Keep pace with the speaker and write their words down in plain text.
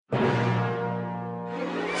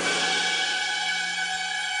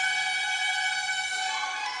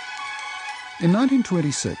In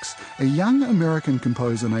 1926, a young American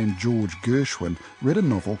composer named George Gershwin read a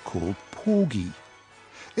novel called Porgy.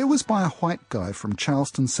 It was by a white guy from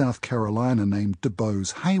Charleston, South Carolina named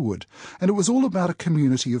DeBose Haywood, and it was all about a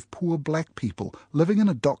community of poor black people living in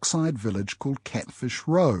a dockside village called Catfish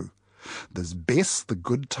Row. There's Bess, the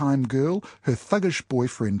good time girl, her thuggish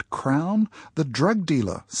boyfriend Crown, the drug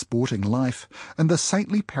dealer, Sporting Life, and the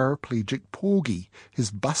saintly paraplegic Porgy, his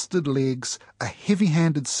busted legs, a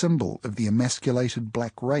heavy-handed symbol of the emasculated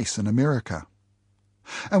black race in America.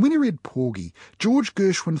 And when he read Porgy, George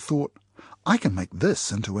Gershwin thought, I can make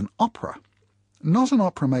this into an opera. Not an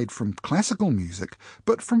opera made from classical music,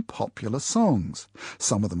 but from popular songs.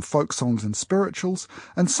 Some of them folk songs and spirituals,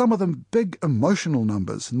 and some of them big emotional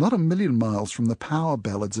numbers, not a million miles from the power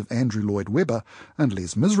ballads of Andrew Lloyd Webber and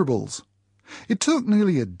Les Miserables. It took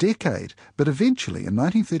nearly a decade, but eventually in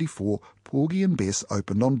 1934, Porgy and Bess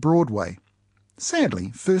opened on Broadway.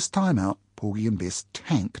 Sadly, first time out, Porgy and Bess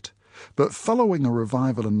tanked. But following a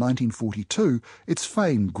revival in 1942, its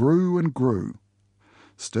fame grew and grew.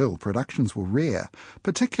 Still, productions were rare,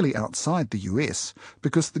 particularly outside the US,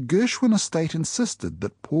 because the Gershwin estate insisted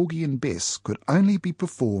that Porgy and Bess could only be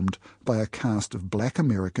performed by a cast of black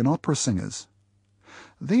American opera singers.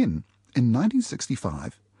 Then, in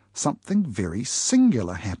 1965, something very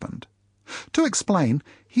singular happened. To explain,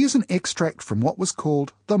 here's an extract from what was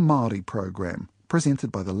called the Māori Programme,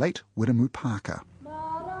 presented by the late Wiremu Parker.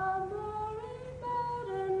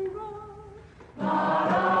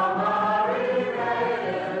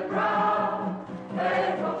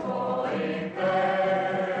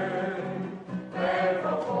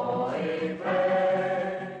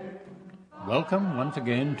 Welcome once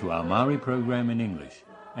again to our Māori Programme in English,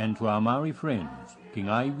 and to our Māori friends, ki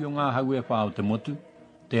ngā iwi o ngā haue whāo te motu,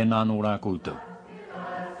 tēnā nō rā koutou.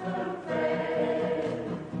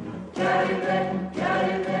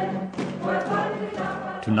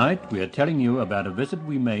 Tonight we are telling you about a visit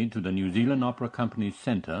we made to the New Zealand Opera Company's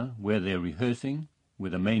centre, where they're rehearsing,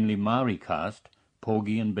 with a mainly Māori cast,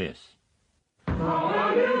 Porgy and Bess. How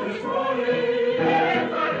are you this morning?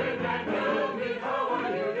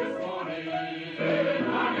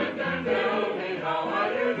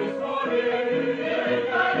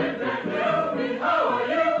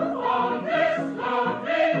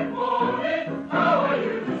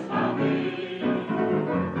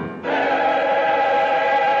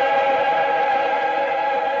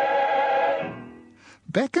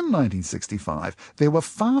 Back in 1965, there were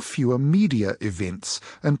far fewer media events,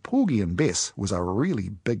 and Porgy and Bess was a really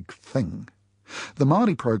big thing. The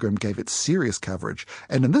Māori Programme gave it serious coverage,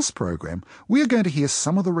 and in this programme, we are going to hear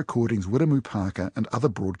some of the recordings Wiremu Parker and other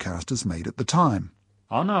broadcasters made at the time.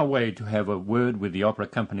 On our way to have a word with the Opera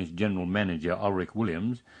Company's General Manager, Ulrich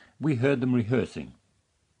Williams, we heard them rehearsing.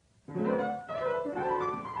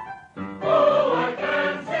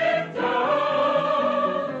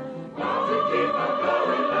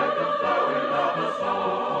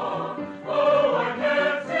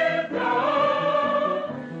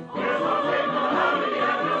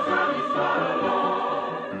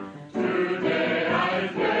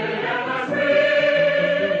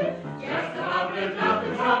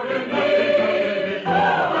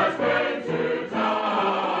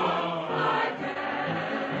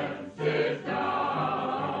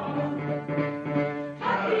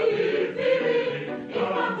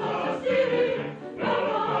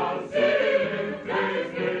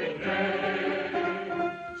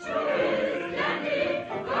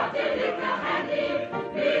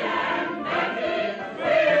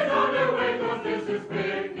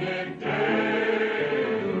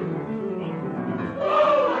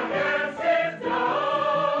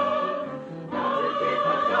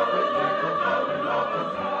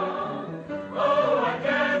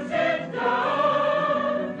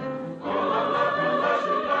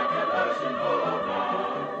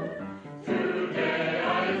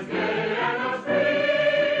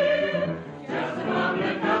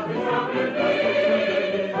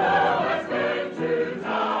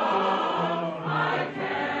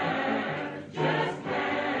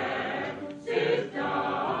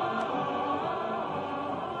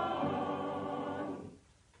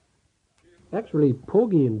 Actually,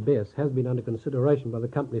 Porgy and Bess has been under consideration by the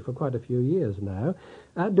company for quite a few years now,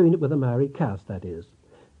 doing it with a Maori cast, that is.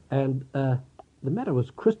 And the matter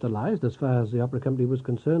was crystallised as far as the opera company was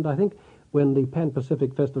concerned, I think, when the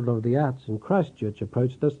Pan-Pacific Festival of the Arts in Christchurch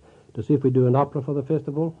approached us to see if we'd do an opera for the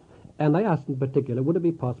festival, and they asked in particular, would it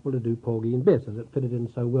be possible to do Porgy and Bess, as it fitted in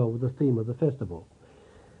so well with the theme of the festival.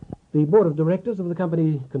 The board of directors of the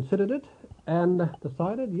company considered it and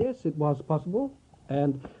decided, yes, it was possible,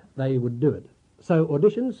 and they would do it. So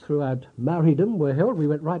auditions throughout Maoridom were held. We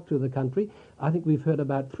went right through the country. I think we've heard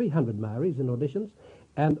about 300 Maoris in auditions,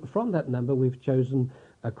 and from that number we've chosen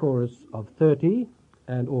a chorus of 30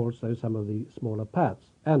 and also some of the smaller parts,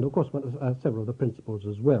 and of course several of the principals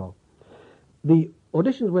as well. The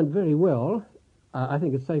auditions went very well. I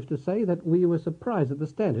think it's safe to say that we were surprised at the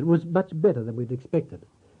standard. It was much better than we'd expected.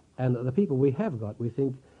 And the people we have got, we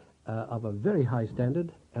think, of a very high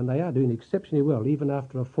standard, and they are doing exceptionally well. Even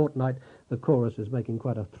after a fortnight, the chorus is making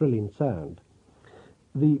quite a thrilling sound.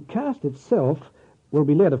 The cast itself will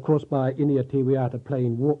be led, of course, by Inia Te Wiata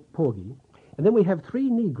playing Porgy. And then we have 3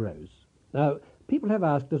 Negroes. Now, people have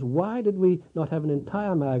asked us, why did we not have an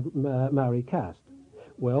entire Maori cast?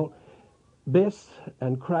 Well, Bess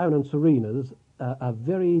and Crown and Serena's are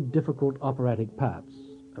very difficult operatic parts.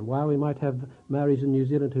 And while we might have Maoris in New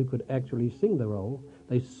Zealand who could actually sing the role,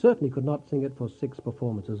 they certainly could not sing it for 6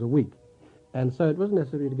 performances a week. And so it was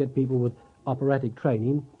necessary to get people with operatic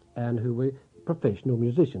training and who were professional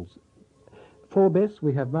musicians. For Bess,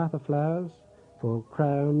 we have Martha Flowers. For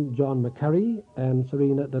Crown, John McCurry, and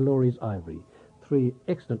Serena Dolores Ivory. 3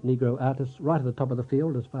 excellent Negro artists right at the top of the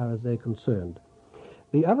field as far as they're concerned.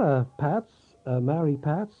 The other parts, Maori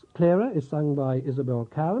parts, Clara is sung by Isabel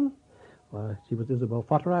Cowan. She was Isabel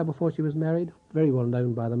Whatarai before she was married, very well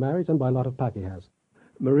known by the Maoris and by a lot of Pākehās.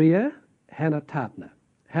 Maria, Hannah Tartner.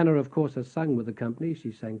 Hannah, of course, has sung with the company.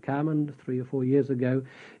 She sang Carmen 3 or 4 years ago,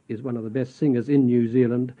 is one of the best singers in New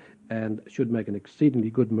Zealand and should make an exceedingly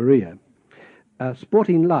good Maria.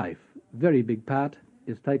 Sporting Life, very big part,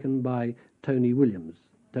 is taken by Tony Williams.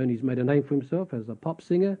 Tony's made a name for himself as a pop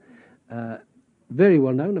singer, very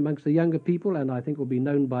well known amongst the younger people, and I think will be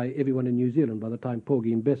known by everyone in New Zealand by the time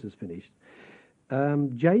Porgy and Bess is finished.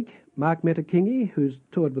 Jake, Mark Metakingi, who's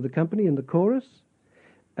toured with the company in the chorus,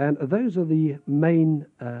 and those are the main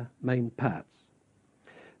parts.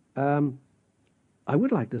 I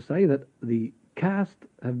would like to say that the cast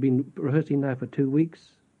have been rehearsing now for 2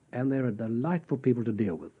 weeks, and they're a delightful people to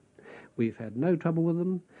deal with. We've had no trouble with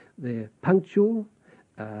them. They're punctual,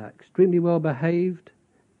 extremely well behaved,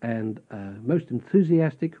 and most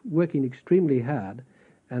enthusiastic, working extremely hard.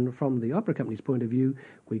 And from the opera company's point of view,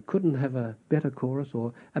 we couldn't have a better chorus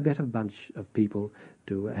or a better bunch of people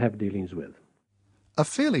to have dealings with. A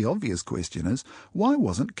fairly obvious question is, why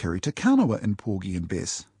wasn't Kiri Te Kanawa in Porgy and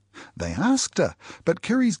Bess? They asked her, but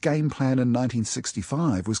Kiri's game plan in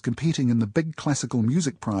 1965 was competing in the big classical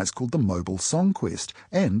music prize called the Mobile Song Quest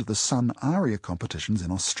and the Sun Aria competitions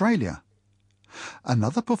in Australia.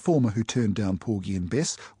 Another performer who turned down Porgy and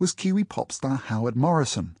Bess was Kiwi pop star Howard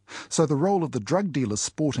Morrison, so the role of the drug dealer's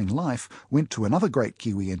sporting life went to another great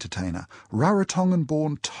Kiwi entertainer,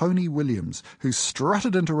 Rarotongan-born Tony Williams, who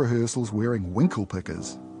strutted into rehearsals wearing winkle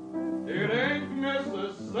pickers. It ain't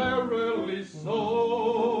necessarily so.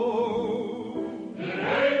 It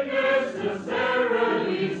ain't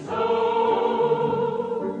necessarily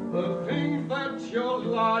so. The things that you're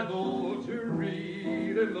liable to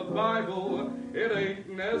read in the Bible, it ain't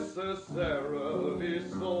necessarily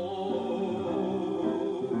so.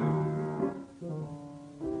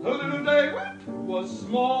 Little David was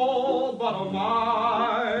small, but oh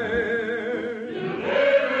my. Little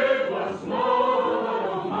David was small, but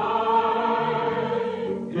oh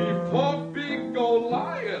my. He fought big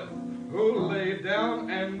Goliath, who lay down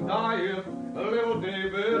and dieth. Little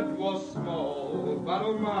David was small, but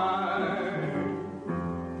oh my.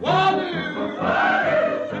 What do you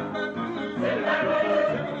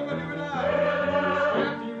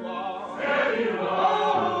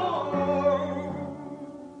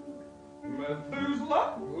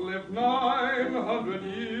Methuselah lived 900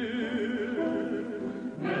 years.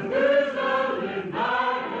 Methuselah lived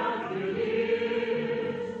 900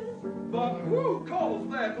 years. But who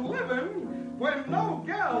calls that living when no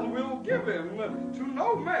gal will give him to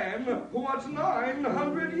no man who was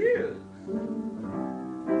 900 years?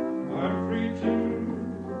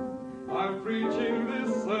 I'm preaching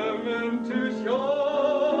this sermon to show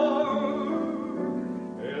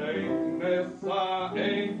it ain't Nessa,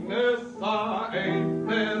 ain't Nessa, ain't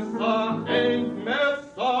Nessa, ain't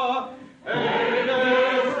Nessa, ain't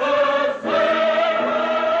necessarily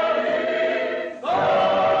so.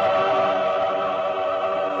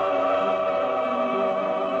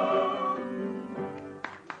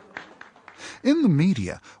 In the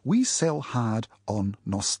media, we sell hard on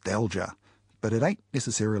nostalgia, but it ain't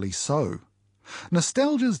necessarily so.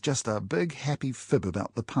 Nostalgia's just a big happy fib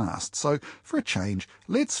about the past, so for a change,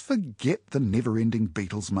 let's forget the never-ending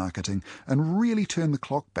Beatles marketing and really turn the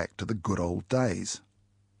clock back to the good old days.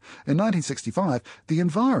 In 1965, the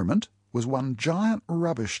environment was one giant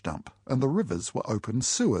rubbish dump and the rivers were open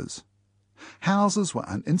sewers. Houses were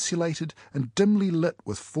uninsulated and dimly lit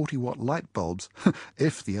with 40-watt light bulbs,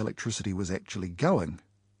 if the electricity was actually going.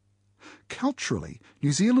 Culturally,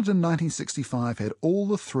 New Zealand in 1965 had all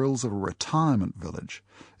the thrills of a retirement village.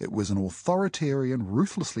 It was an authoritarian,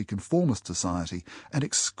 ruthlessly conformist society and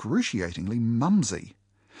excruciatingly mumsy.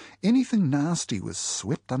 Anything nasty was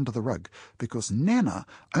swept under the rug because Nana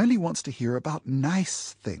only wants to hear about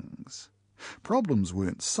nice things. Problems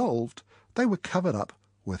weren't solved, they were covered up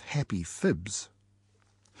with happy fibs.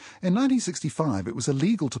 In 1965, it was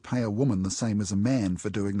illegal to pay a woman the same as a man for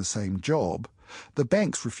doing the same job. The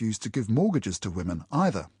banks refused to give mortgages to women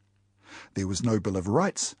either. There was no Bill of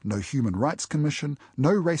Rights, no Human Rights Commission,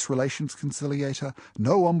 no Race Relations Conciliator,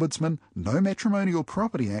 no Ombudsman, no Matrimonial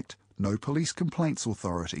Property Act, no Police Complaints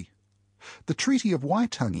Authority. The Treaty of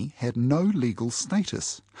Waitangi had no legal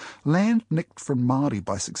status. Land nicked from Māori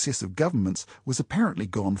by successive governments was apparently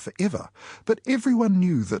gone forever, but everyone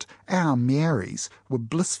knew that our Māoris were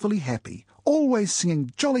blissfully happy, always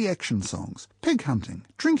singing jolly action songs, pig hunting,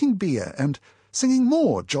 drinking beer, and singing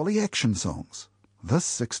more jolly action songs. The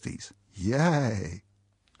 60s. Yay!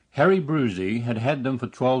 Harry Brucey had had them for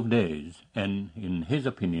 12 days, and, in his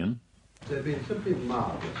opinion, they've been simply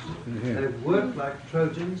marvellous. They've worked like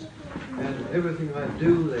Trojans, and everything I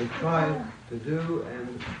do, they try to do,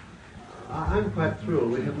 and I'm quite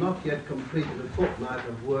thrilled. We have not yet completed a fortnight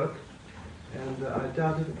of work, and I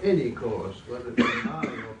doubt if any chorus, whether it be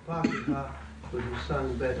Māori or Pākehā, would have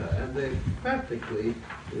sung better. And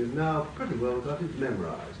we've now pretty well got it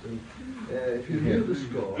memorised. And if you knew the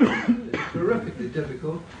score, it's terrifically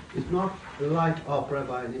difficult. It's not light opera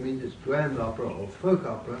by any means, it's grand opera or folk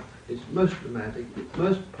opera. It's most dramatic,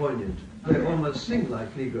 most poignant. They almost sing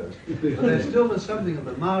like Negroes. And there's still something of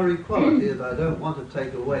the Maori quality that I don't want to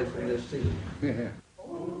take away from their singing.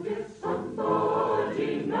 Oh, there's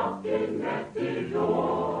somebody knocking at the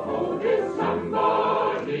door. Oh, there's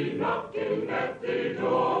somebody knocking at the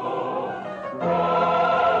door.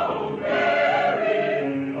 Oh,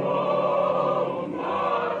 Mary, oh,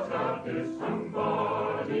 Martha, there's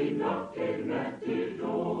somebody knocking at the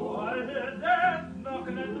door. I hear them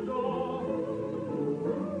knocking at the door.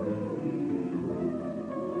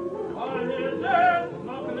 I hear them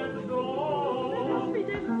knocking at the door. Must be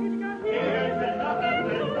dead getting out here.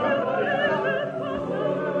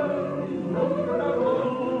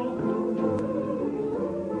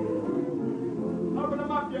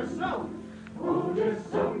 Oh, there's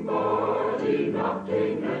somebody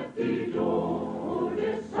knocking at the door. Oh,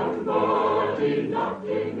 there's somebody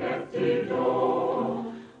knocking at the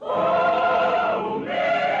door. Oh,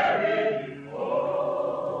 Mary,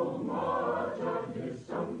 oh, Martha, there's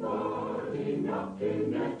somebody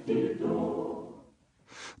knocking at the door.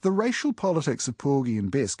 The racial politics of Porgy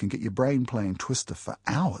and Bess can get your brain playing Twister for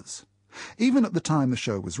hours. Even at the time the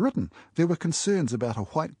show was written, there were concerns about a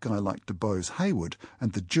white guy like DuBose Haywood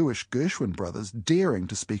and the Jewish Gershwin brothers daring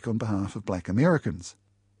to speak on behalf of black Americans.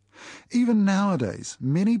 Even nowadays,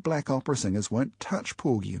 many black opera singers won't touch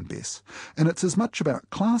Porgy and Bess, and it's as much about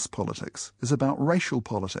class politics as about racial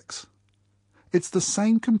politics. It's the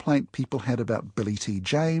same complaint people had about Billy T.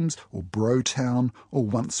 James or Brotown or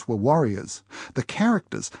Once Were Warriors. The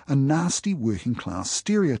characters are nasty working-class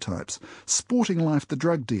stereotypes. Sporting Life the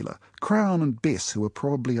drug dealer, Crown and Bess who are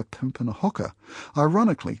probably a pimp and a hooker.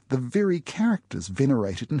 Ironically, the very characters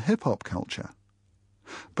venerated in hip-hop culture.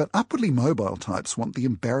 But upwardly mobile types want the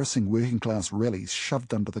embarrassing working-class rallies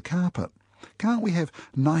shoved under the carpet. Can't we have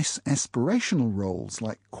nice aspirational roles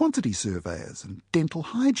like quantity surveyors and dental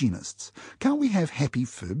hygienists? Can't we have happy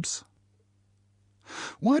fibs?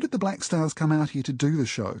 Why did the Black Stars come out here to do the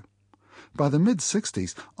show? By the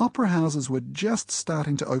mid-60s, opera houses were just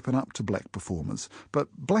starting to open up to black performers, but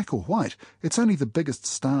black or white, it's only the biggest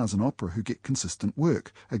stars in opera who get consistent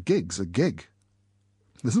work. A gig's a gig.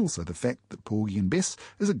 There's also the fact that Porgy and Bess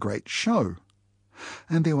is a great show.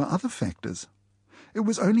 And there were other factors. It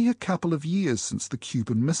was only a couple of years since the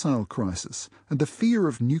Cuban Missile Crisis, and the fear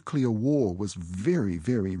of nuclear war was very,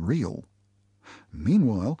 very real.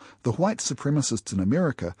 Meanwhile, the white supremacists in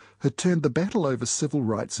America had turned the battle over civil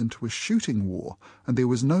rights into a shooting war, and there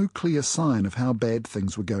was no clear sign of how bad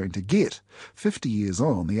things were going to get. 50 years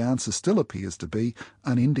on, the answer still appears to be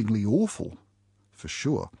unendingly awful. For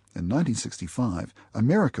sure, in 1965,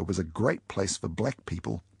 America was a great place for black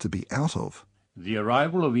people to be out of. The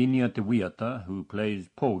arrival of Inia Te Wiata, who plays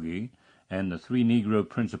Porgy, and the three Negro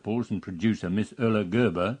principals and producer Miss Ulla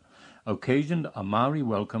Gerber, occasioned a Maori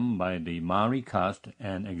welcome by the Maori cast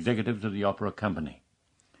and executives of the opera company.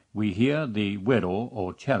 We hear the wero,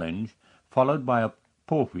 or challenge, followed by a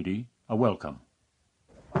pōwhiri, a welcome.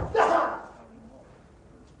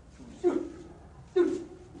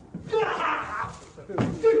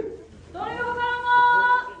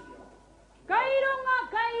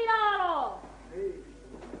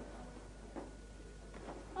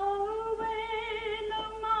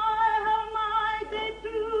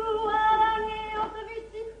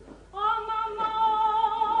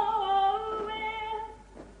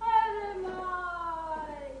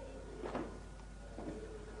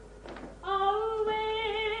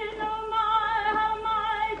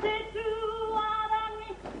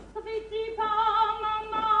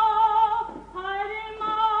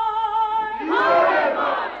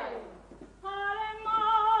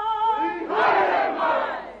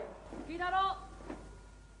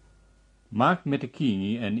 Mark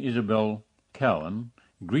Metakini and Isabel Cowan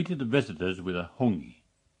greeted the visitors with a hongi,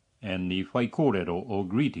 and the whaikorero or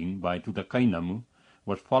greeting by Tutakainamu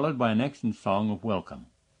was followed by an action song of welcome.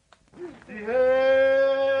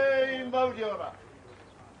 Hey, Maudiora!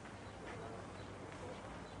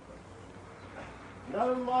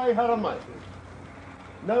 Nau mai haramai.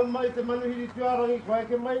 Nau mai te manuhiri tuarangi koe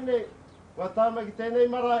ke mai nei. Kua tāma ki tēnei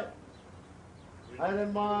marae.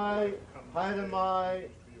 Haere mai, haere mai,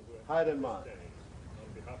 haere mai.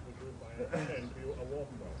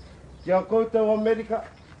 Kia koutou Amerika.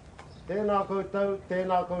 Tēnā koutou,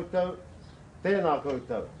 tēnā koutou, tēnā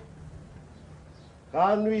koutou.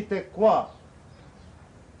 Ka nui te koa.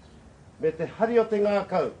 Me te hari o te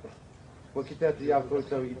ngākau. Ko ki te ati a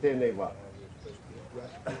koutou I tēnei wā.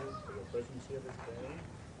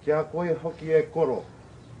 Kia koe hoki e koro.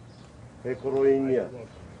 E koro Inia.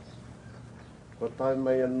 Ko tai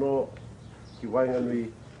mai anō ki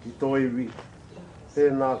Wainganui, ki Toiwi.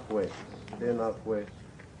 Tēnā koe, tēnā koe,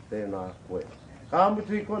 tēnā koe. Ka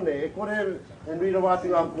amutu I kone, e kore e nui rawati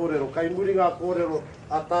ngā kōrero, kai muri ngā kōrero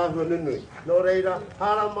a tāhua nunui. Nō reira,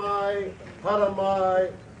 hara mai, hara mai,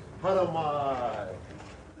 hara mai.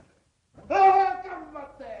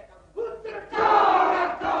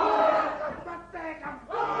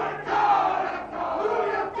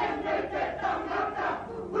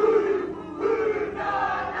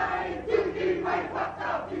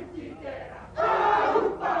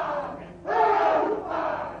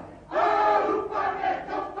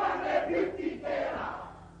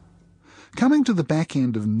 Coming to the back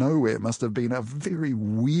end of nowhere must have been a very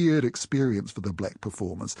weird experience for the black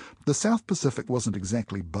performers. The South Pacific wasn't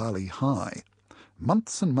exactly Bali high.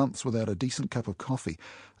 Months and months without a decent cup of coffee,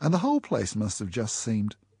 and the whole place must have just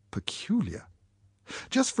seemed peculiar.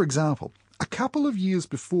 Just for example, a couple of years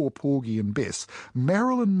before Porgy and Bess,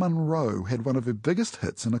 Marilyn Monroe had one of her biggest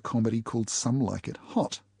hits in a comedy called Some Like It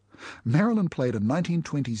Hot. Marilyn played a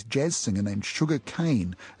 1920s jazz singer named Sugar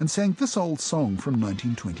Cane and sang this old song from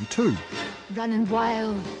 1922. Running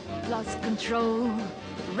wild, lost control,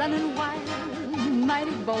 running wild,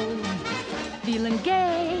 mighty bold, feeling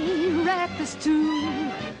gay, reckless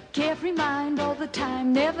too, carefree mind all the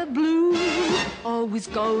time, never blue, always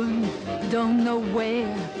going, don't know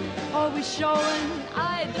where, always showing,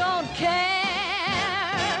 I don't care,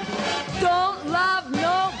 don't love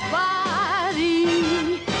nobody,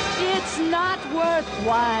 it's not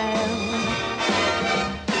worthwhile,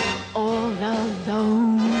 all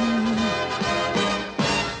alone,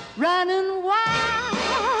 running wild.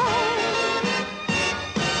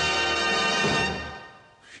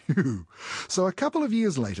 Phew. So a couple of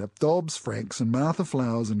years later, Dobbs, Franks and Martha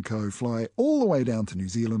Flowers and co. fly all the way down to New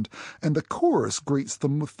Zealand, and the chorus greets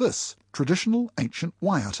them with this traditional ancient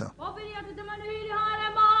Waiata.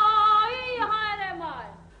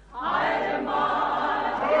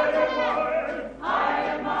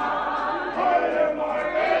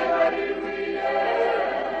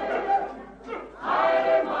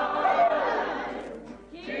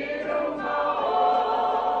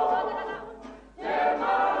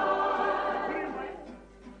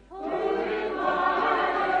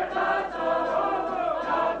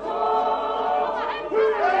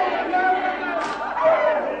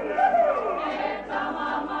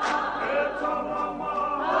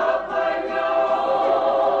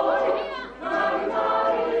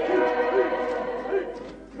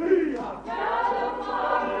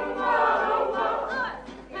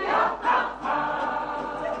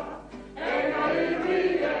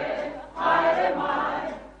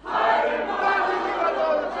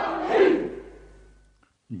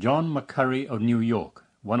 John McCurry of New York,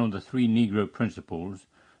 one of the three Negro principals,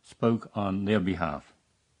 spoke on their behalf.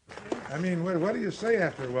 I mean, what do you say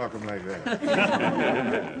after a welcome like that?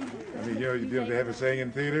 I mean, you have a saying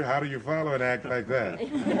in theater, how do you follow an act like that?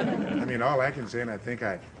 I mean, all I can say, and I think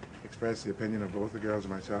I expressed the opinion of both the girls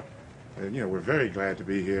and myself, we're very glad to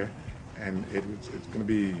be here, and it's going to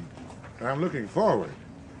be, I'm looking forward.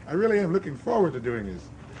 I really am looking forward to doing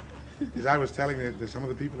As I was telling some of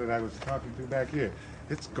the people that I was talking to back here,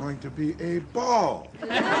 it's going to be a ball.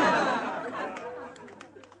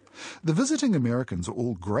 The visiting Americans are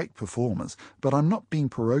all great performers, but I'm not being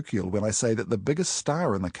parochial when I say that the biggest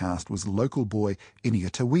star in the cast was local boy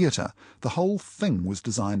Inia Te Wiata. The whole thing was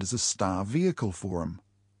designed as a star vehicle for him.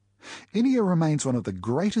 Inia remains one of the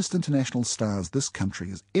greatest international stars this country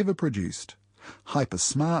has ever produced. Hyper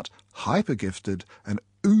smart, hyper gifted, and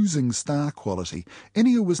oozing star quality,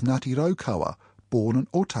 Inia was Ngāti Raukawa, born in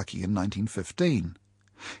Otaki in 1915.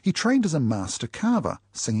 He trained as a master carver,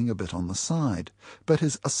 singing a bit on the side, but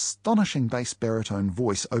his astonishing bass baritone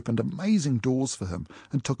voice opened amazing doors for him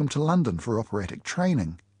and took him to London for operatic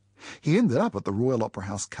training. He ended up at the Royal Opera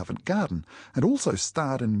House Covent Garden and also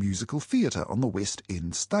starred in musical theatre on the West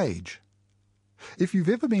End stage. If you've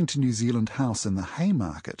ever been to New Zealand House in the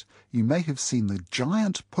Haymarket, you may have seen the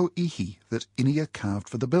giant poihi that Inia carved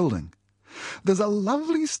for the building. There's a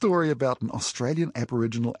lovely story about an Australian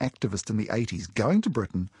Aboriginal activist in the 80s going to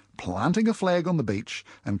Britain, planting a flag on the beach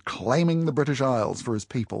and claiming the British Isles for his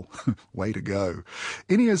people. Way to go.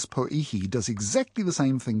 Inia's poihi does exactly the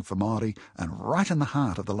same thing for Māori and right in the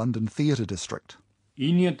heart of the London theatre district.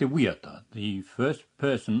 Inia Te Wiata, the first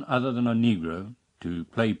person other than a Negro to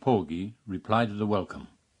play Porgy, replied to the welcome.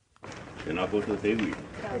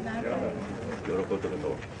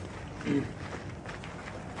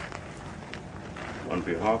 On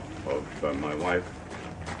behalf of my wife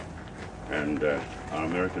and our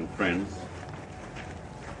American friends,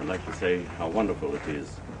 I'd like to say how wonderful it is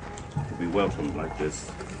to be welcomed like this,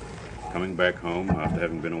 coming back home after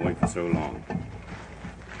having been away for so long.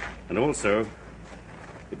 And also,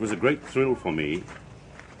 it was a great thrill for me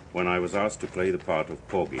when I was asked to play the part of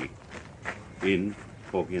Porgy in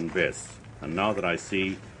Porgy and Bess. And now that I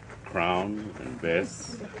see Crown and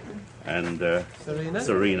Bess and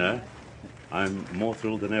Serena, I'm more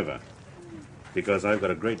thrilled than ever, because I've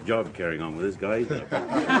got a great job carrying on with this guy.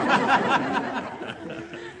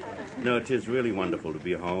 No, it is really wonderful to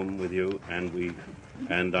be home with you,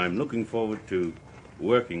 and I'm looking forward to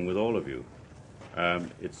working with all of you.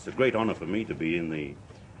 It's a great honor for me to be in the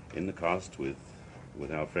cast with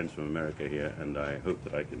our friends from America here, and I hope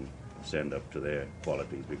that I can stand up to their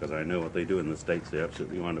qualities, because I know what they do in the States. They're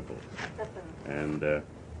absolutely wonderful. And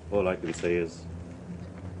all I can say is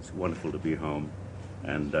it's wonderful to be home,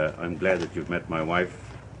 and I'm glad that you've met my wife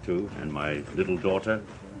too, and my little daughter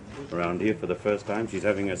around here for the first time. She's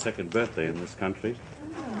having her second birthday in this country,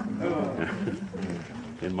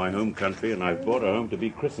 in my home country, and I've brought her home to be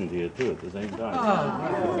christened here too at the same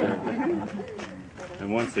time.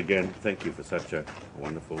 And once again, thank you for such a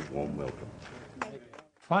wonderful, warm welcome.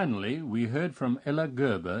 Finally, we heard from Ella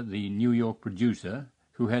Gerber, the New York producer,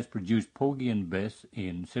 who has produced Porgy and Bess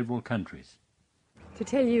in several countries. To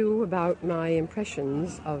tell you about my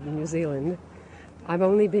impressions of New Zealand, I've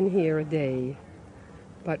only been here a day,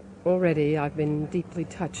 but already I've been deeply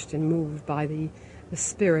touched and moved by the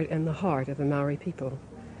spirit and the heart of the Maori people.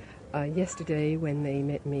 Yesterday, when they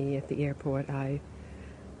met me at the airport, I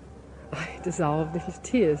dissolved into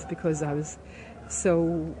tears because I was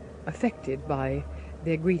so affected by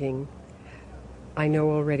their greeting. I know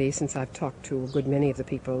already, since I've talked to a good many of the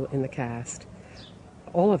people in the cast,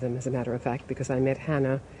 all of them, as a matter of fact, because I met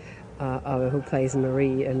Hannah, who plays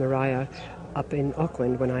Marie and Mariah, up in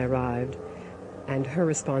Auckland when I arrived. And her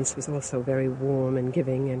response was also very warm and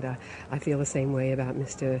giving, and I feel the same way about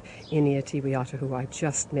Mr. Inia Te Wiata, who I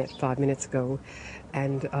just met 5 minutes ago,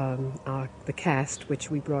 and the cast, which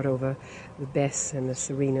we brought over, the Bess and the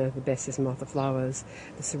Serena. The Bess is Martha Flowers,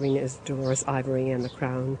 the Serena is Dolores Ivory, and the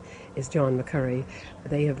Crown is John McCurry.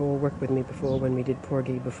 They have all worked with me before when we did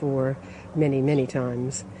Porgy before, many, many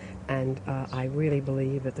times, and I really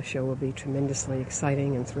believe that the show will be tremendously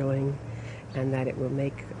exciting and thrilling, and that it will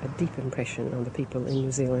make a deep impression on the people in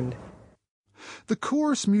New Zealand. The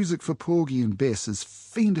chorus music for Porgy and Bess is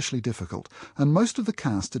fiendishly difficult, and most of the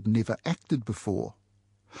cast had never acted before.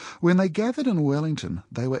 When they gathered in Wellington,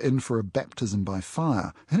 they were in for a baptism by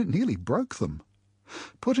fire, and it nearly broke them.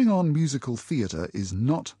 Putting on musical theatre is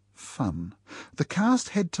not fun. The cast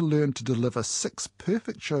had to learn to deliver 6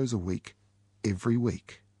 perfect shows a week, every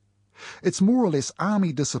week. It's more or less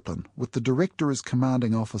army discipline, with the director as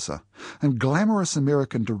commanding officer, and glamorous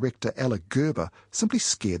American director Ella Gerber simply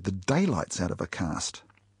scared the daylights out of a cast.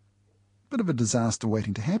 Bit of a disaster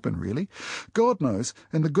waiting to happen, really. God knows,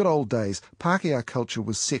 in the good old days, Pākehā culture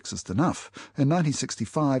was sexist enough. In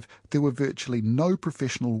 1965, there were virtually no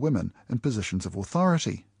professional women in positions of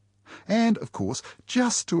authority. And, of course,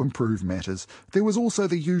 just to improve matters, there was also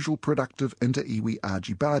the usual productive inter-iwi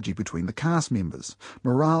argy-bargy between the cast members.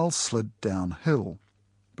 Morale slid downhill.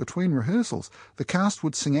 Between rehearsals, the cast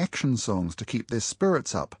would sing action songs to keep their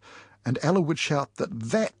spirits up, and Ella would shout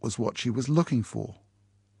that was what she was looking for.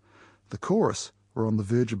 The chorus were on the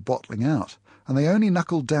verge of bottling out, and they only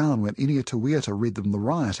knuckled down when Inia Te Wiata read them the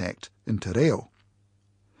riot act in Te Reo.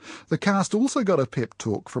 The cast also got a pep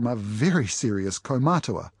talk from a very serious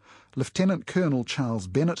kaumatua, Lieutenant Colonel Charles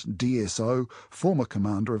Bennett, DSO, former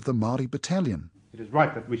commander of the Māori Battalion. It is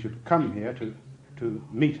right that we should come here to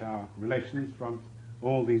meet our relations from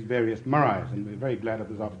all these various maraes, and we're very glad of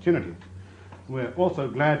this opportunity. We're also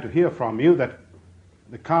glad to hear from you that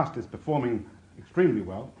the cast is performing extremely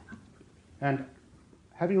well, and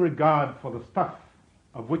having regard for the stuff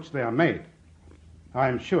of which they are made, I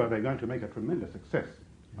am sure they're going to make a tremendous success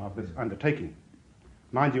of this undertaking.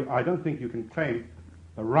 Mind you, I don't think you can claim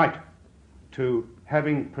the right to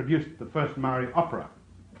having produced the first Māori opera.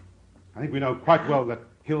 I think we know quite well that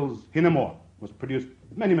Hill's Hinamore was produced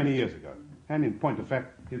many, many years ago. And in point of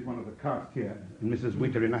fact, here's one of the cast here in Mrs.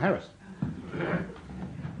 Witarina Harris.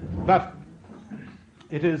 But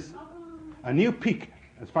it is a new peak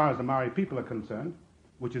as far as the Māori people are concerned,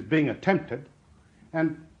 which is being attempted.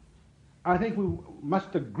 And I think we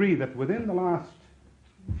must agree that within the last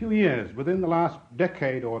few years, within the last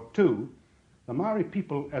decade or two, the Māori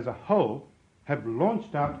people as a whole have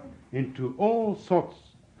launched out into all sorts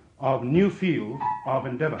of new fields of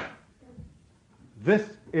endeavor.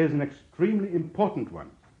 This is an extremely important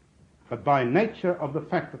one, but by nature of the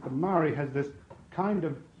fact that the Māori has this kind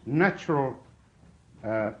of natural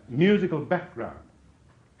musical background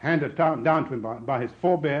handed down to him by his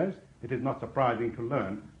forebears, it is not surprising to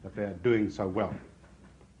learn that they are doing so well.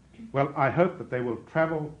 Well, I hope that they will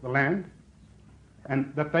travel the land,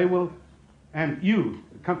 and that they will, and you,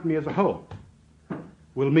 the company as a whole,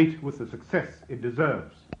 will meet with the success it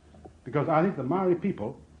deserves. Because I think the Māori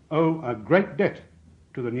people owe a great debt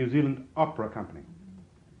to the New Zealand Opera Company.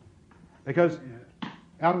 Because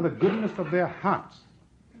out of the goodness of their hearts,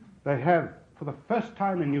 they have, for the first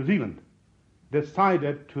time in New Zealand,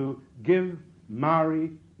 decided to give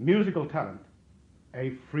Māori musical talent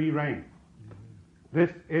a free rein.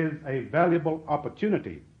 This is a valuable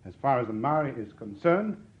opportunity as far as the Māori is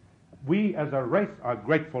concerned. We as a race are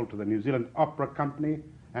grateful to the New Zealand Opera Company,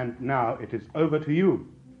 and now it is over to you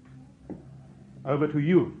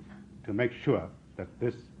to make sure that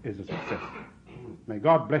this is a success. May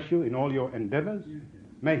God bless you in all your endeavors.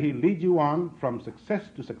 May He lead you on from success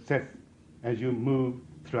to success as you move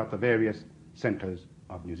throughout the various centres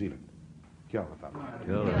of New Zealand. Kia ora tātou.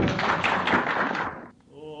 Kia ora.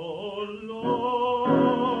 Oh Lord,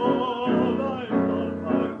 I'm on my way.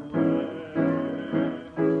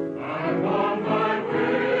 I'm on my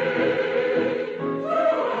way to a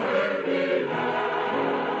heavenly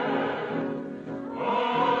land.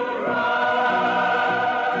 All around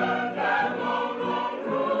that long, long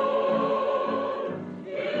road,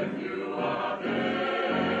 if you are there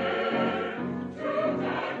to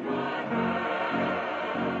guide my hand. Oh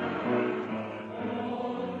Lord,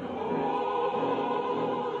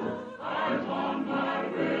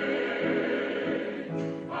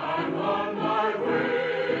 I'm on my way. I'm on my way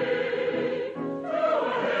to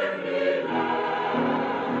a heavenly land.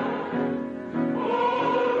 Oh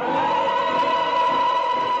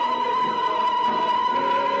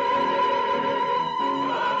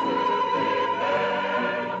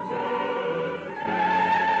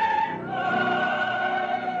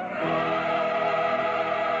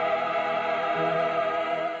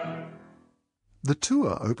The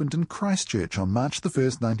tour opened in Christchurch on March the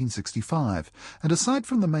 1st, 1965, and aside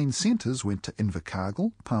from the main centres went to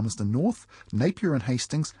Invercargill, Palmerston North, Napier and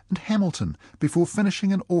Hastings and Hamilton before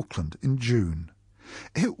finishing in Auckland in June.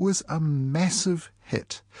 It was a massive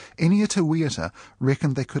hit. Inia Te Wiata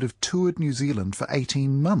reckoned they could have toured New Zealand for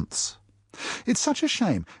 18 months. It's such a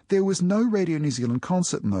shame there was no Radio New Zealand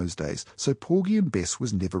concert in those days, so Porgy and Bess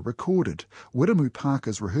was never recorded. Wiremu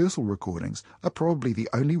Parker's rehearsal recordings are probably the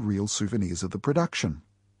only real souvenirs of the production.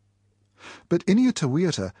 But Inia Te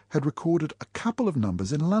Wiata had recorded a couple of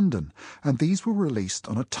numbers in London, and these were released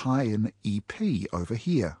on a tie-in EP over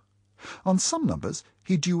here. On some numbers,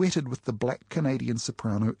 he duetted with the black Canadian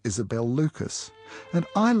soprano Isabel Lucas, and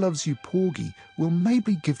I Loves You Porgy will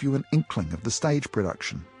maybe give you an inkling of the stage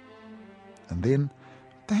production. And then,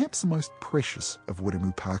 perhaps the most precious of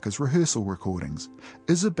Wiremu Parker's rehearsal recordings,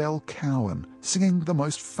 Isabel Cowan singing the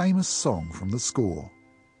most famous song from the score.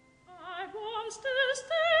 I want to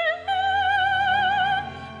stay here,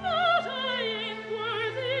 but I ain't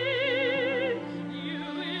worthy. You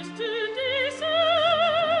is to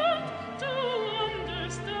descend to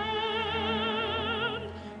understand.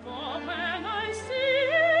 For when I see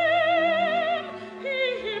him, he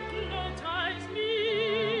hypnotize me.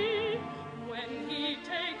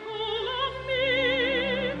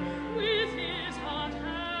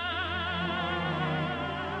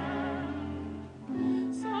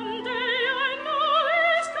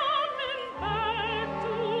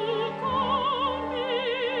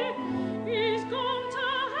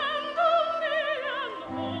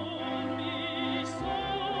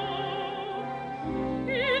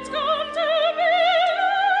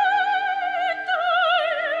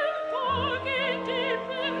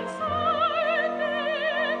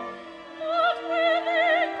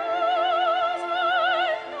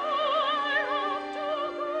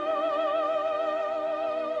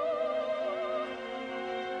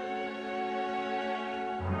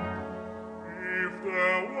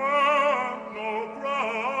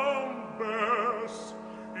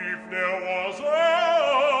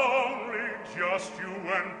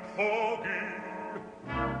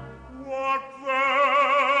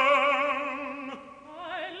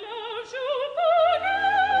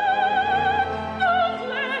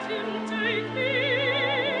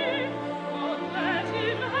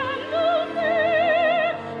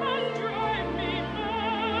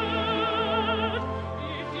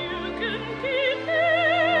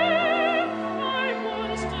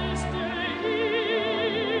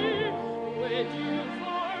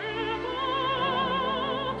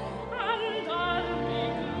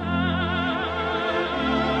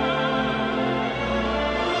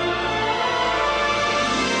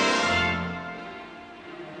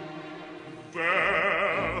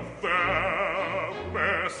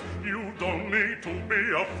 you don't need to be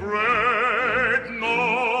afraid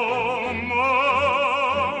no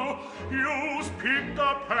more. You've picked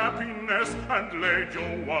up happiness and laid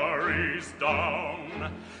your worries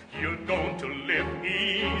down. You're going to live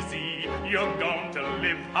easy, you're going to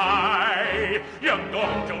live high, you're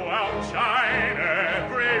going to outshine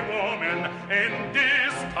every woman in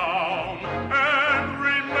this town. And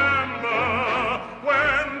remember,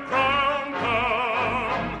 when crown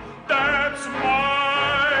come, that's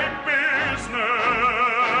my business.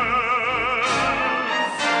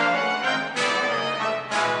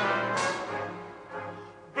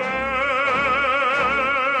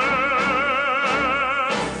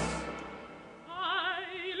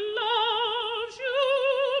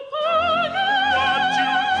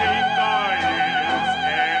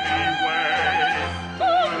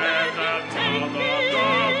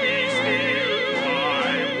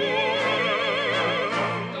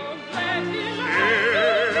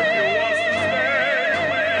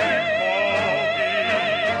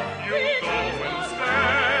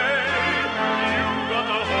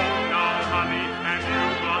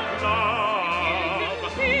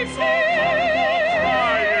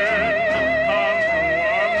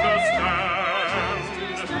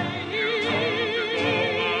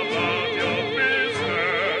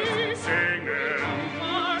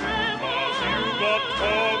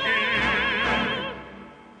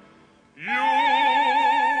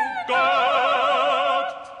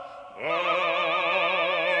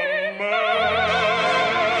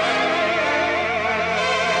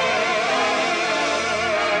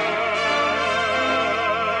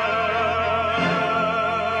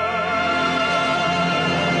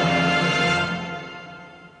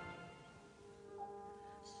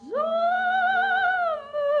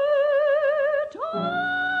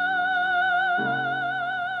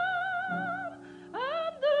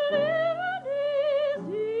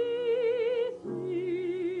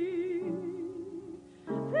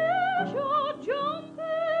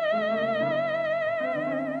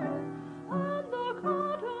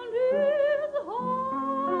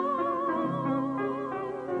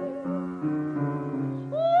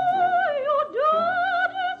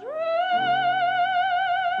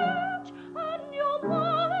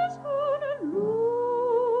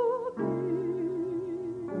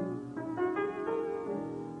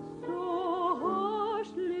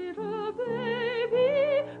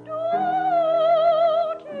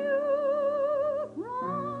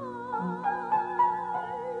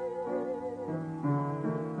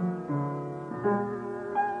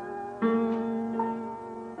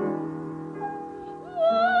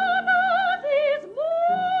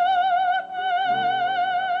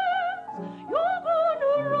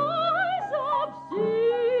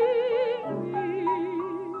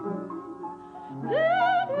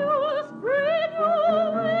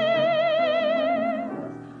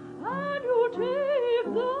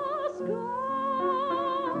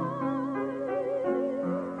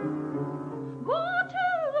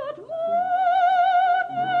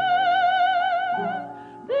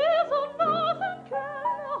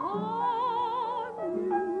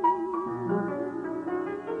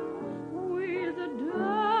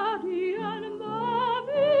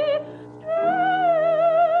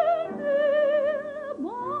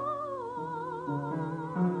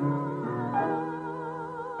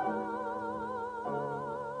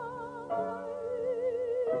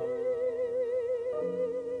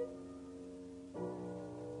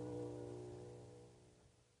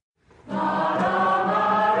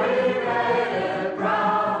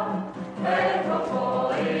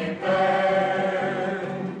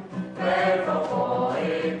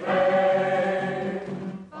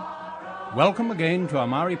 Welcome again to our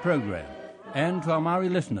Māori Programme and to our Māori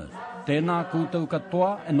listeners. Tēnā koutou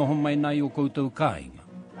katoa e noho mai nei o koutou kāinga.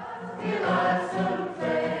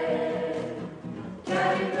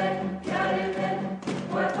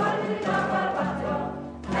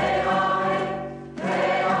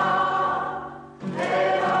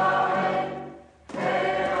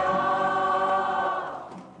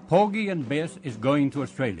 Porgy and Bess is going to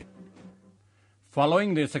Australia.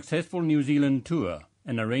 Following their successful New Zealand tour,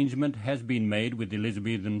 an arrangement has been made with the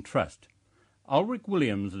Elizabethan Trust. Ulrich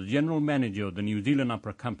Williams, the general manager of the New Zealand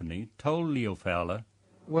Opera Company, told Leo Fowler,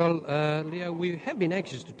 Well, Leo, we have been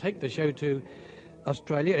anxious to take the show to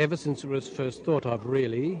Australia ever since it was first thought of,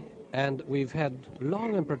 really. And we've had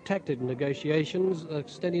long and protracted negotiations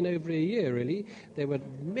extending over a year, really. There were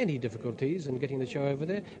many difficulties in getting the show over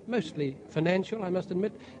there, mostly financial, I must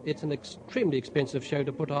admit. It's an extremely expensive show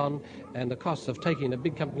to put on, and the costs of taking a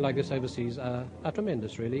big company like this overseas are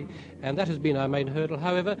tremendous, really. And that has been our main hurdle.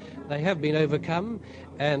 However, they have been overcome,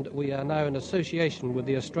 and we are now in association with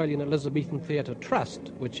the Australian Elizabethan Theatre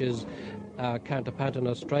Trust, which is our counterpart in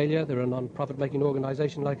Australia. They're a non-profit making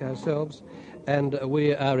organisation like ourselves, and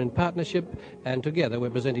we are in partnership, and together we're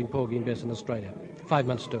presenting Porgy and Bess in Australia. 5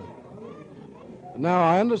 months tour. Now,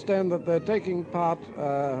 I understand that they're taking part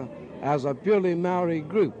as a purely Maori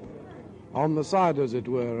group, on the side, as it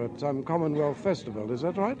were, at some Commonwealth festival. Is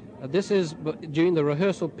that right? This is during the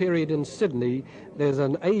rehearsal period in Sydney. There's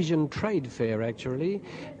an Asian trade fair, actually,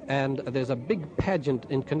 and there's a big pageant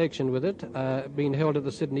in connection with it being held at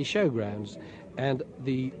the Sydney Showgrounds. And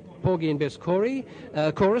the Porgy and Bess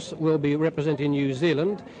chorus will be representing New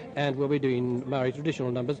Zealand, and we'll be doing Maori traditional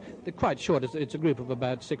numbers. They're quite short. It's a group of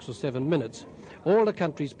about 6 or 7 minutes. All the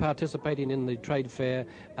countries participating in the trade fair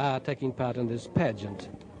are taking part in this pageant.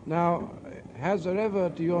 Now, has there ever,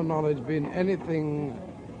 to your knowledge, been anything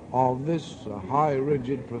of this high,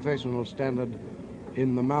 rigid, professional standard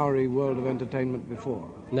in the Maori world of entertainment before?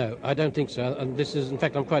 No, I don't think so. And this is, in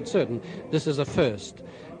fact, I'm quite certain, this is a first.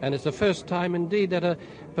 And it's the first time, indeed, that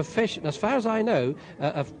as far as I know,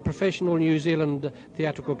 a professional New Zealand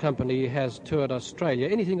theatrical company has toured Australia.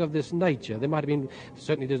 Anything of this nature. There might have been,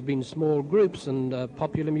 certainly there's been small groups and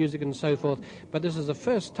popular music and so forth, but this is the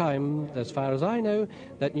first time, as far as I know,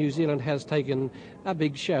 that New Zealand has taken a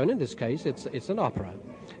big show, and in this case, it's an opera,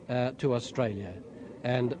 to Australia.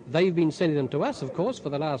 And they've been sending them to us, of course, for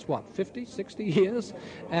the last, 50, 60 years.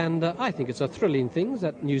 And I think it's a thrilling thing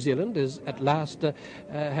that New Zealand is at last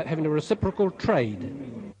having a reciprocal trade.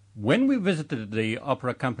 When we visited the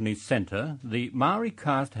Opera Company's centre, the Māori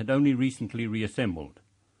cast had only recently reassembled.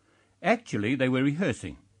 Actually, they were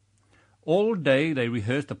rehearsing. All day they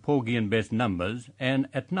rehearsed the Porgy and Bess numbers, and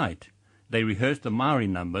at night they rehearsed the Māori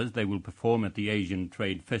numbers they will perform at the Asian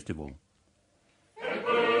Trade Festival.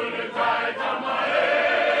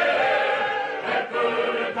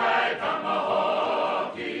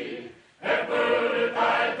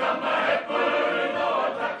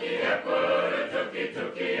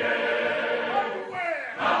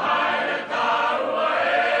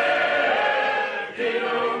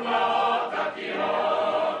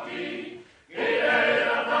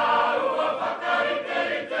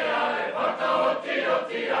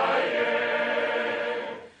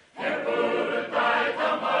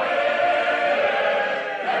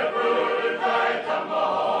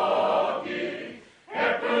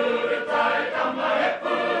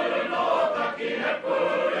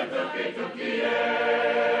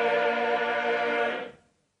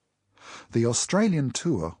 The Australian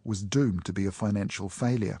tour was doomed to be a financial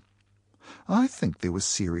failure. I think there were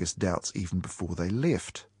serious doubts even before they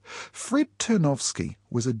left. Fred Turnovsky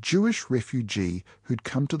was a Jewish refugee who'd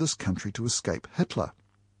come to this country to escape Hitler.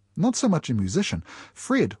 Not so much a musician,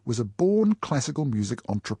 Fred was a born classical music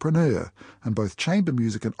entrepreneur, and both chamber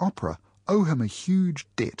music and opera owe him a huge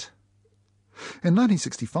debt. In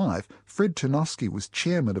 1965, Fred Turnovsky was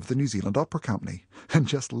chairman of the New Zealand Opera Company, and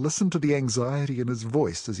just listen to the anxiety in his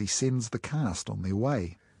voice as he sends the cast on their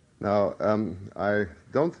way. Now, I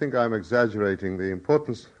don't think I'm exaggerating the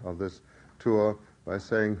importance of this tour by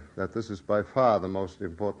saying that this is by far the most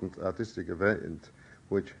important artistic event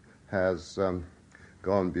which has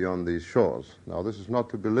gone beyond these shores. Now, this is not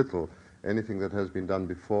to belittle anything that has been done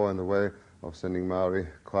before in the way of sending Maori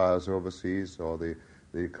choirs overseas, or the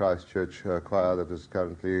Christchurch choir that has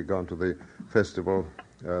currently gone to the festival,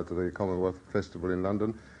 to the Commonwealth Festival in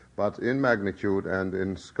London. But in magnitude and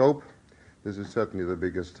in scope, this is certainly the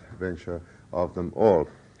biggest venture of them all.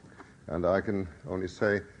 And I can only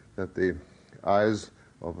say that the eyes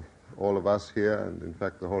of all of us here, and in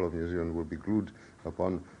fact the whole of New Zealand, will be glued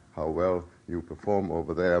upon how well you perform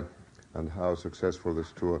over there and how successful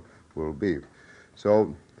this tour will be.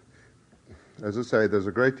 So, as I say, there's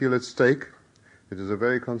a great deal at stake. It is a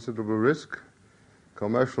very considerable risk,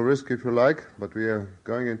 commercial risk if you like, but we are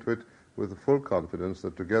going into it with the full confidence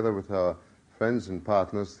that together with our friends and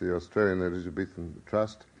partners, the Australian Elizabethan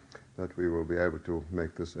Trust, that we will be able to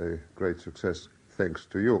make this a great success thanks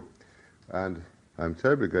to you. And I'm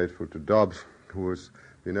terribly grateful to Dobbs, who has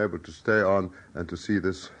been able to stay on and to see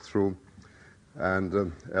this through,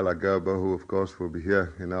 and Ella Gerber, who of course will be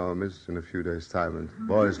here in our midst in a few days' time. And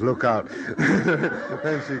boys, look out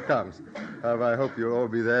when she comes. I hope you'll all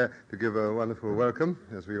be there to give her a wonderful welcome,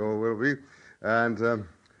 as we all will be. And,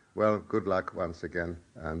 well, good luck once again,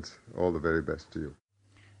 and all the very best to you.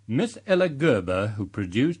 Miss Ella Gerber, who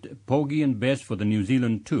produced Porgy and Bess for the New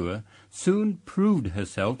Zealand tour, soon proved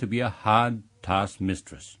herself to be a hard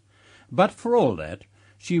taskmistress. But for all that,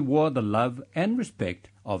 she wore the love and respect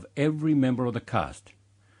of every member of the cast.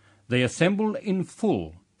 They assembled in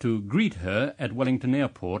full to greet her at Wellington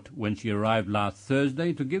Airport when she arrived last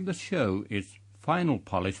Thursday to give the show its final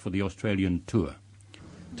polish for the Australian tour.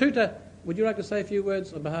 Tuta, would you like to say a few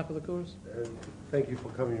words on behalf of the chorus? Thank you for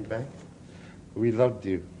coming back. We loved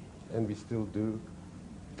you, and we still do.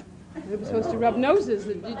 We were supposed to rub noses.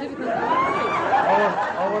 You did it. I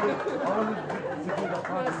wanted to do the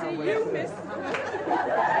I see you, miss.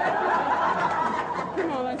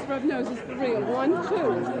 Come on, let's rub noses for real. 1, 2.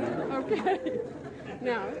 Okay.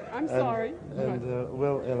 Now, I'm sorry.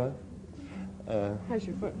 Well, Ella. How's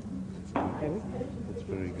your foot? It's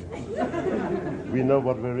very good. We know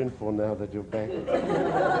what we're in for now that you're back.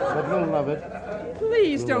 But we'll love it.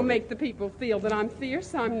 Please don't make the people feel that I'm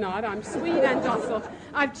fierce. I'm not. I'm sweet and docile.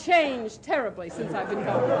 I've changed terribly since I've been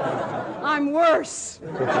gone. I'm worse.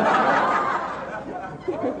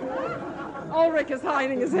 Ulrich is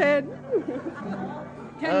hiding his head.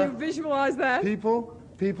 Can you visualize that? People,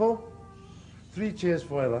 3 cheers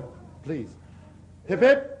for Ella, please. Hip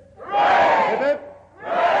hip! Hip hip!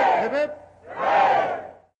 Hip hip!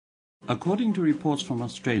 According to reports from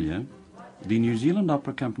Australia, the New Zealand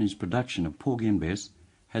Opera Company's production of Porgy and Bess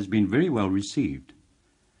has been very well received.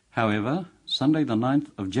 However, Sunday the 9th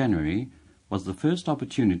of January was the first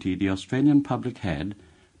opportunity the Australian public had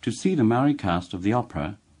to see the Maori cast of the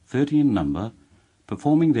opera, 30 in number,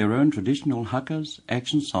 performing their own traditional hakas,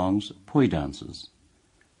 action songs, poi dances.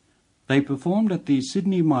 They performed at the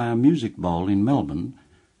Sydney Myer Music Bowl in Melbourne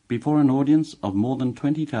before an audience of more than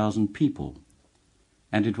 20,000 people,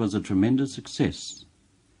 and it was a tremendous success.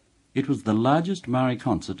 It was the largest Maori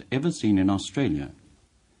concert ever seen in Australia.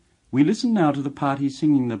 We listen now to the party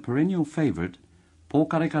singing the perennial favourite,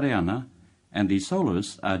 Pōkare Kareana, and the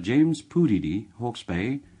soloists are James Pūriri, Hawke's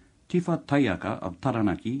Bay, Tifa Taiaka of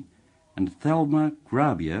Taranaki, and Thelma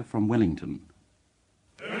Grabia from Wellington.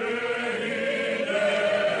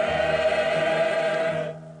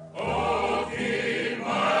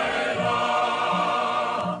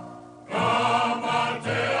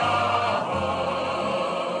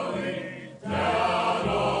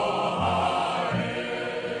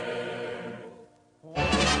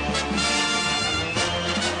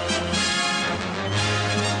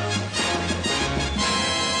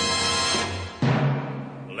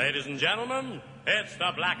 Ladies and gentlemen, it's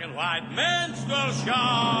the Black and White Minstrel Show!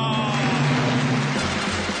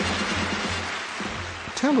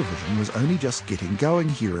 Television was only just getting going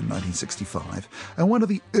here in 1965, and one of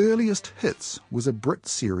the earliest hits was a Brit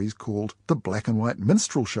series called The Black and White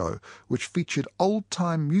Minstrel Show, which featured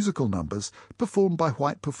old-time musical numbers performed by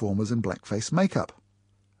white performers in blackface makeup.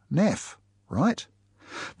 Naff, right?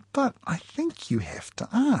 But I think you have to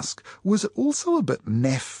ask, was it also a bit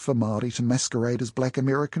naff for Māori to masquerade as black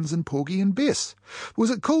Americans in Porgy and Bess? Was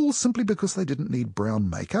it cool simply because they didn't need brown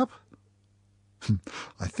makeup?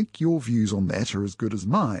 I think your views on that are as good as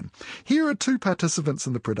mine. Here are 2 participants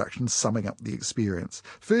in the production summing up the experience.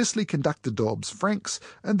 Firstly, conductor Dobbs Franks,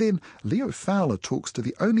 and then Leo Fowler talks to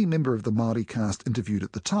the only member of the Māori cast interviewed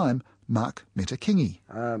at the time, Mark Metakingi.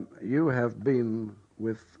 You have been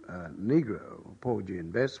with Negro, Porgy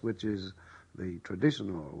and Bess, which is the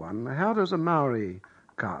traditional one. How does a Maori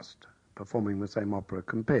cast performing the same opera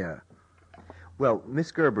compare? Well,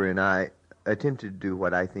 Miss Gerber and I attempted to do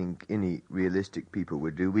what I think any realistic people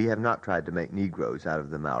would do. We have not tried to make Negroes out of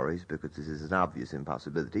the Maoris because this is an obvious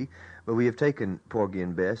impossibility, but we have taken Porgy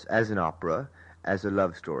and Bess as an opera, as a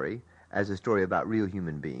love story, as a story about real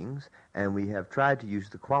human beings, and we have tried to use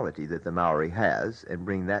the quality that the Maori has and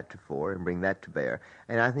bring that to fore and bring that to bear.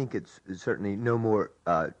 And I think it's certainly no more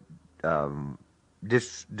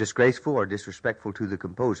disgraceful or disrespectful to the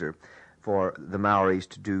composer for the Maoris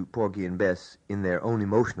to do Porgy and Bess in their own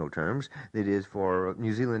emotional terms than it is for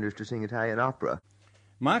New Zealanders to sing Italian opera.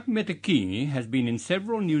 Mark Metakingi has been in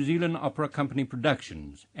several New Zealand Opera Company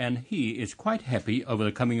productions, and he is quite happy over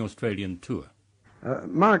the coming Australian tour.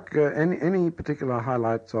 Mark, any particular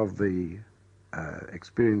highlights of the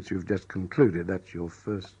experience you've just concluded? That's your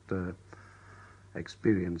first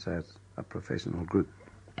experience as a professional group.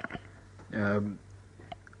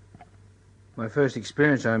 My first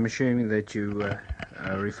experience, I'm assuming that you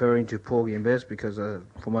are referring to Porgy and Bess, because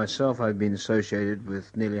for myself I've been associated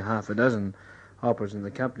with nearly half a dozen operas in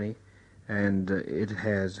the company, and it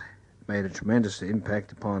has made a tremendous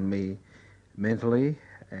impact upon me mentally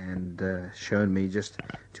and shown me just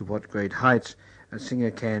to what great heights a singer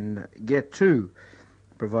can get to,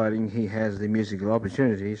 providing he has the musical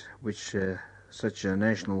opportunities which such a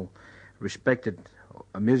national respected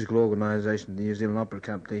musical organisation, the New Zealand Opera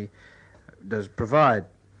Company, does provide.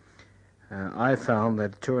 I found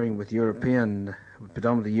that touring with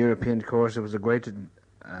predominantly European chorus, there was a greater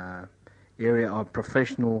area of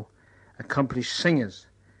professional, accomplished singers,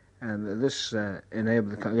 and this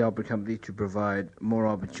enabled the Opera Company to provide more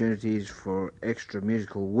opportunities for extra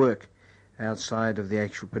musical work outside of the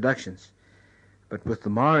actual productions. But with the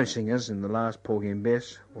Māori singers in the last Porgy and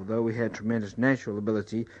Bess, although we had tremendous natural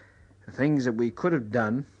ability, the things that we could have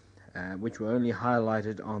done, which were only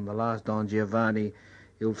highlighted on the last Don Giovanni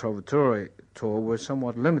Il Trovatore tour, were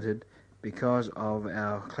somewhat limited because of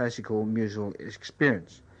our classical musical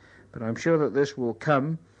experience. But I'm sure that this will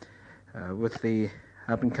come with the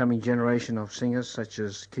up-and-coming generation of singers such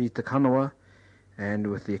as Kirita Kanawa, and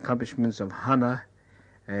with the accomplishments of Hana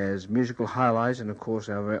as musical highlights, and of course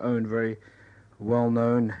our own very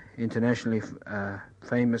well-known, internationally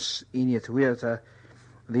famous Inia Te Wiata.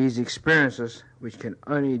 These experiences, which can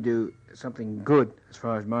only do something good as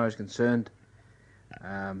far as Māori is concerned,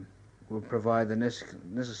 will provide the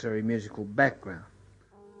necessary musical background.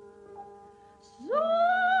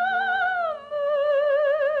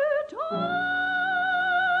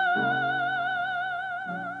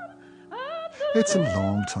 It's a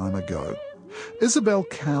long time ago. Isabel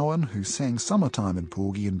Cowan, who sang Summertime in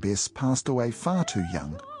Porgy and Bess, passed away far too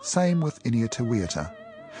young. Same with Inia Te Wiata.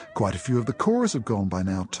 Quite a few of the chorus have gone by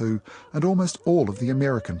now too, and almost all of the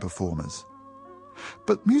American performers.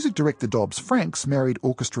 But music director Dobbs Franks married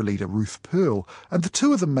orchestra leader Ruth Pearl, and the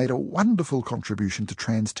two of them made a wonderful contribution to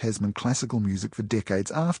trans-Tasman classical music for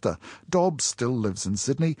decades after. Dobbs still lives in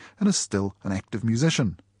Sydney and is still an active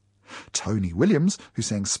musician. Tony Williams, who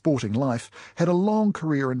sang Sporting Life, had a long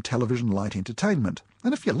career in television light entertainment,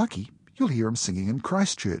 and if you're lucky, you'll hear him singing in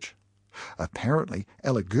Christchurch. Apparently,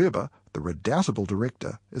 Ella Gerber, the redoubtable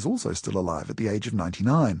director, is also still alive at the age of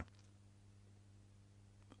 99.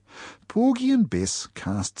 Porgy and Bess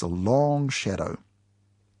casts a long shadow.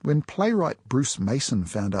 When playwright Bruce Mason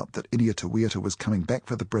found out that Inia Te Wiata was coming back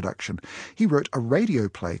for the production, he wrote a radio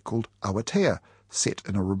play called Awatea, set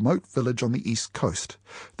in a remote village on the east coast.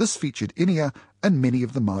 This featured Inia and many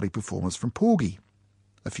of the Māori performers from Porgy.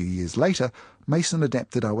 A few years later, Mason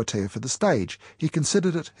adapted Awatea for the stage. He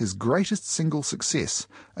considered it his greatest single success,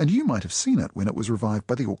 and you might have seen it when it was revived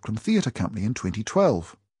by the Auckland Theatre Company in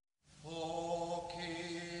 2012.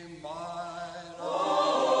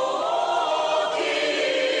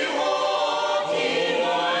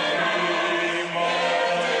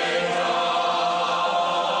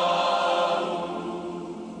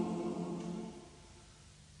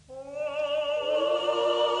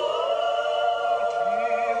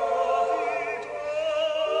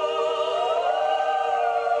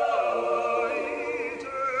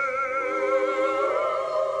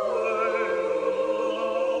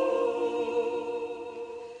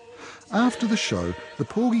 After the show, the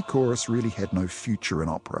Porgy chorus really had no future in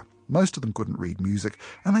opera. Most of them couldn't read music,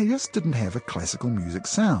 and they just didn't have a classical music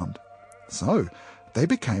sound. So, they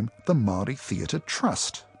became the Māori Theatre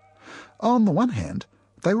Trust. On the one hand,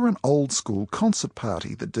 they were an old-school concert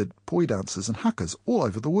party that did poi dances and hakas all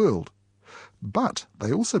over the world. But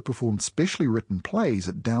they also performed specially written plays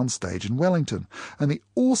at Downstage in Wellington, and the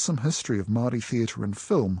awesome history of Māori theatre and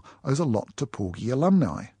film owes a lot to Porgy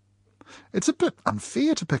alumni. It's a bit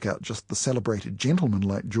unfair to pick out just the celebrated gentlemen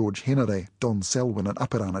like George Henare, Don Selwyn and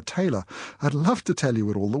Aparana Taylor. I'd love to tell you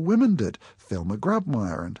what all the women did, Thelma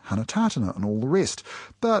Grubmeier and Hannah Tartana and all the rest,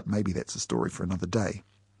 but maybe that's a story for another day.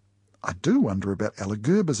 I do wonder about Ella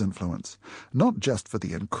Gerber's influence, not just for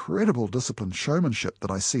the incredible disciplined showmanship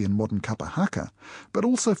that I see in modern kapa haka, but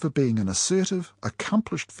also for being an assertive,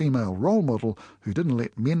 accomplished female role model who didn't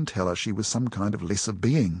let men tell her she was some kind of lesser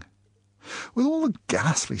being. With all the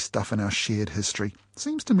ghastly stuff in our shared history, it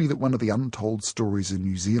seems to me that one of the untold stories in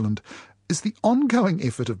New Zealand is the ongoing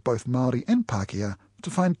effort of both Māori and Pākehā to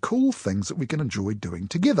find cool things that we can enjoy doing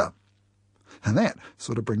together. And that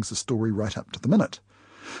sort of brings the story right up to the minute.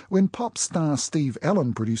 When pop star Steve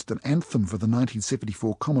Allen produced an anthem for the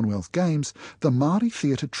 1974 Commonwealth Games, the Māori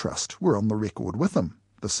Theatre Trust were on the record with him.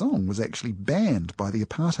 The song was actually banned by the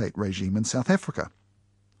apartheid regime in South Africa.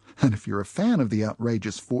 And if you're a fan of the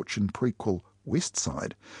outrageous Fortune prequel West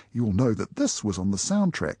Side, you'll know that this was on the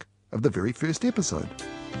soundtrack of the very first episode.